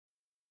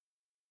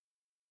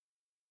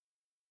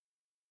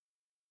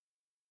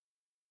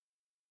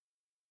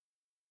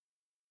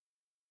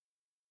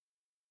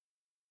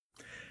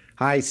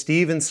Hi,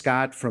 Steve and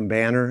Scott from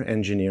Banner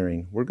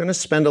Engineering. We're going to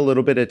spend a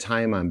little bit of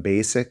time on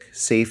basic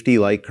safety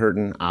light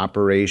curtain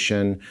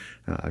operation,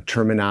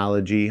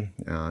 terminology,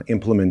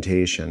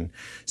 implementation.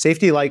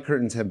 Safety light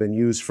curtains have been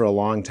used for a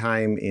long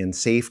time in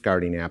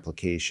safeguarding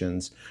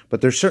applications,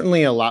 but there's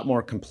certainly a lot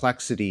more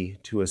complexity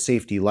to a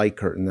safety light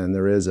curtain than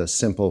there is a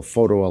simple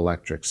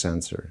photoelectric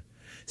sensor.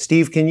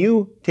 Steve, can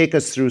you take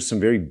us through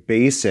some very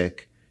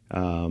basic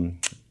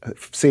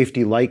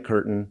safety light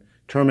curtain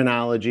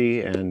terminology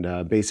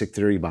and basic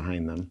theory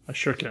behind them? I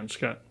sure can,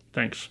 Scott.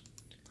 Thanks.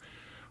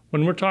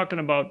 When we're talking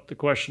about the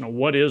question of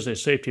what is a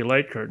safety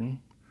light curtain,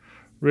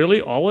 really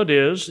all it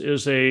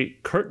is a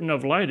curtain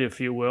of light,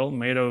 if you will,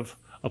 made of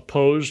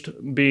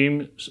opposed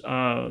beams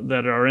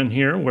that are in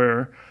here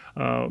where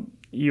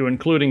you're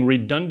including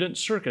redundant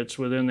circuits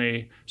within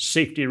a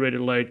safety rated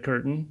light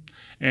curtain,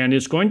 and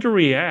it's going to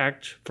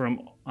react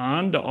from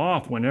on to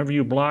off whenever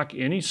you block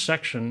any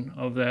section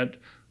of that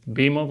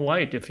beam of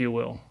light, if you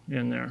will,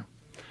 in there.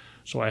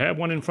 So I have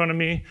one in front of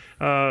me.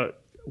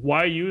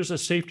 Why use a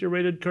safety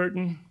rated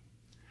curtain?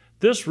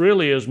 This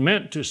really is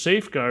meant to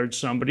safeguard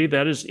somebody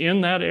that is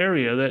in that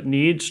area that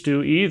needs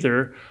to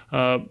either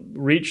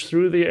reach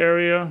through the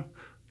area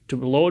to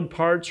load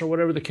parts or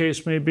whatever the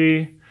case may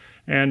be,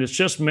 and it's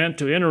just meant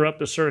to interrupt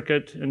the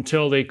circuit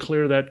until they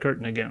clear that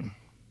curtain again.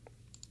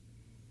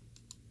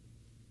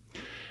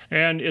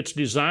 And it's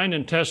designed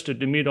and tested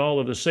to meet all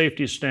of the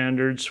safety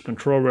standards,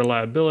 control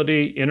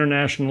reliability,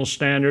 international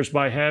standards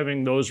by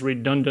having those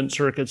redundant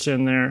circuits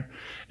in there.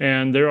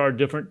 And there are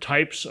different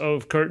types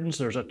of curtains.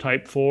 There's a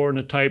type 4 and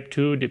a type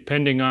 2,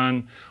 depending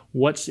on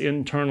what's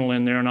internal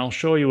in there. And I'll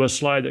show you a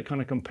slide that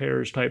kind of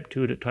compares type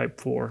 2 to type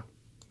 4.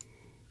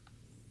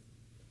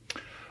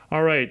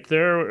 All right,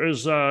 there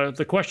is,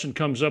 the question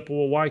comes up,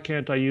 well, why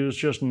can't I use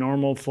just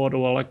normal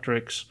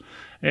photoelectrics?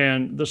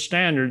 And the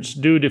standards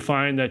do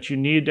define that you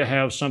need to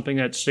have something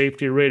that's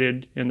safety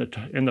rated in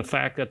the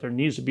fact that there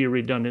needs to be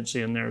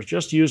redundancy in there.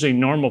 Just using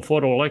normal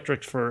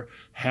photoelectrics for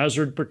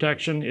hazard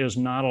protection is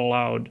not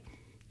allowed.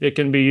 It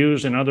can be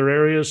used in other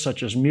areas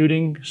such as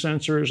muting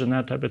sensors and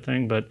that type of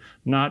thing, but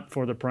not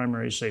for the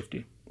primary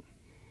safety.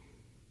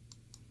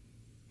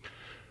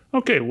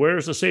 Okay,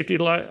 where's the safety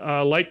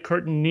light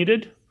curtain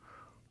needed?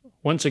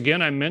 Once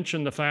again, I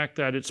mentioned the fact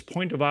that it's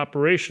point of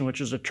operation, which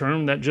is a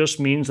term that just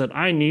means that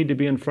I need to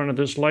be in front of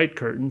this light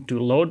curtain to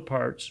load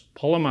parts,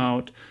 pull them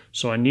out,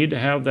 so I need to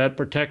have that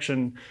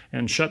protection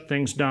and shut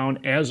things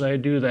down as I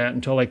do that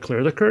until I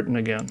clear the curtain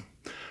again.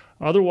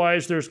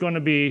 Otherwise, there's going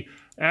to be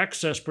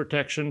access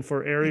protection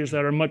for areas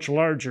that are much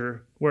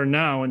larger, where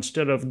now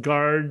instead of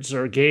guards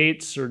or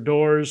gates or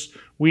doors,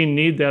 we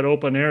need that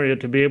open area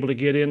to be able to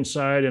get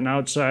inside and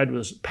outside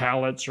with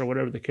pallets or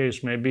whatever the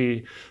case may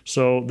be.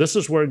 So this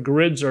is where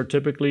grids are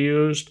typically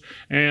used,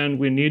 and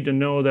we need to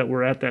know that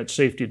we're at that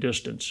safety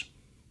distance.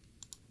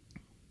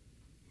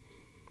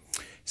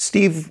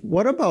 Steve,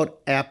 what about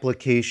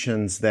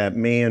applications that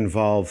may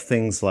involve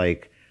things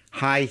like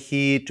high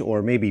heat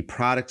or maybe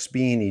products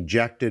being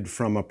ejected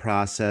from a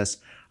process?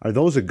 Are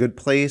those a good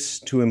place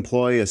to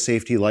employ a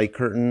safety light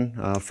curtain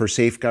for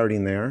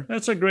safeguarding there?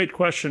 That's a great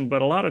question,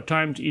 but a lot of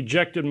times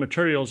ejected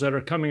materials that are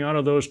coming out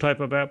of those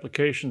type of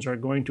applications are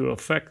going to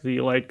affect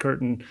the light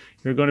curtain.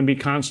 You're going to be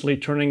constantly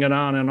turning it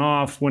on and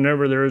off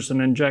whenever there's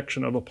an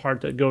injection of a part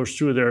that goes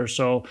through there.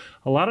 So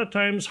a lot of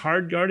times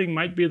hard guarding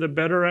might be the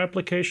better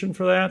application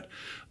for that,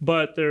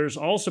 but there's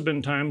also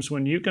been times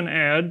when you can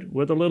add,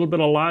 with a little bit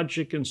of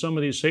logic in some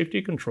of these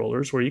safety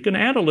controllers, where you can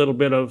add a little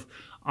bit of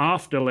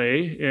off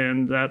delay,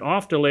 and that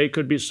off delay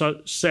could be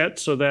set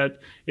so that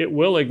it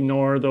will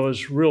ignore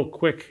those real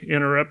quick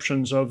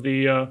interruptions of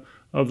the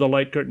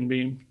light curtain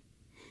beam.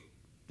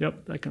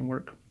 Yep, that can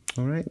work.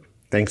 All right.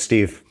 Thanks,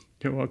 Steve.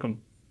 You're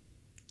welcome.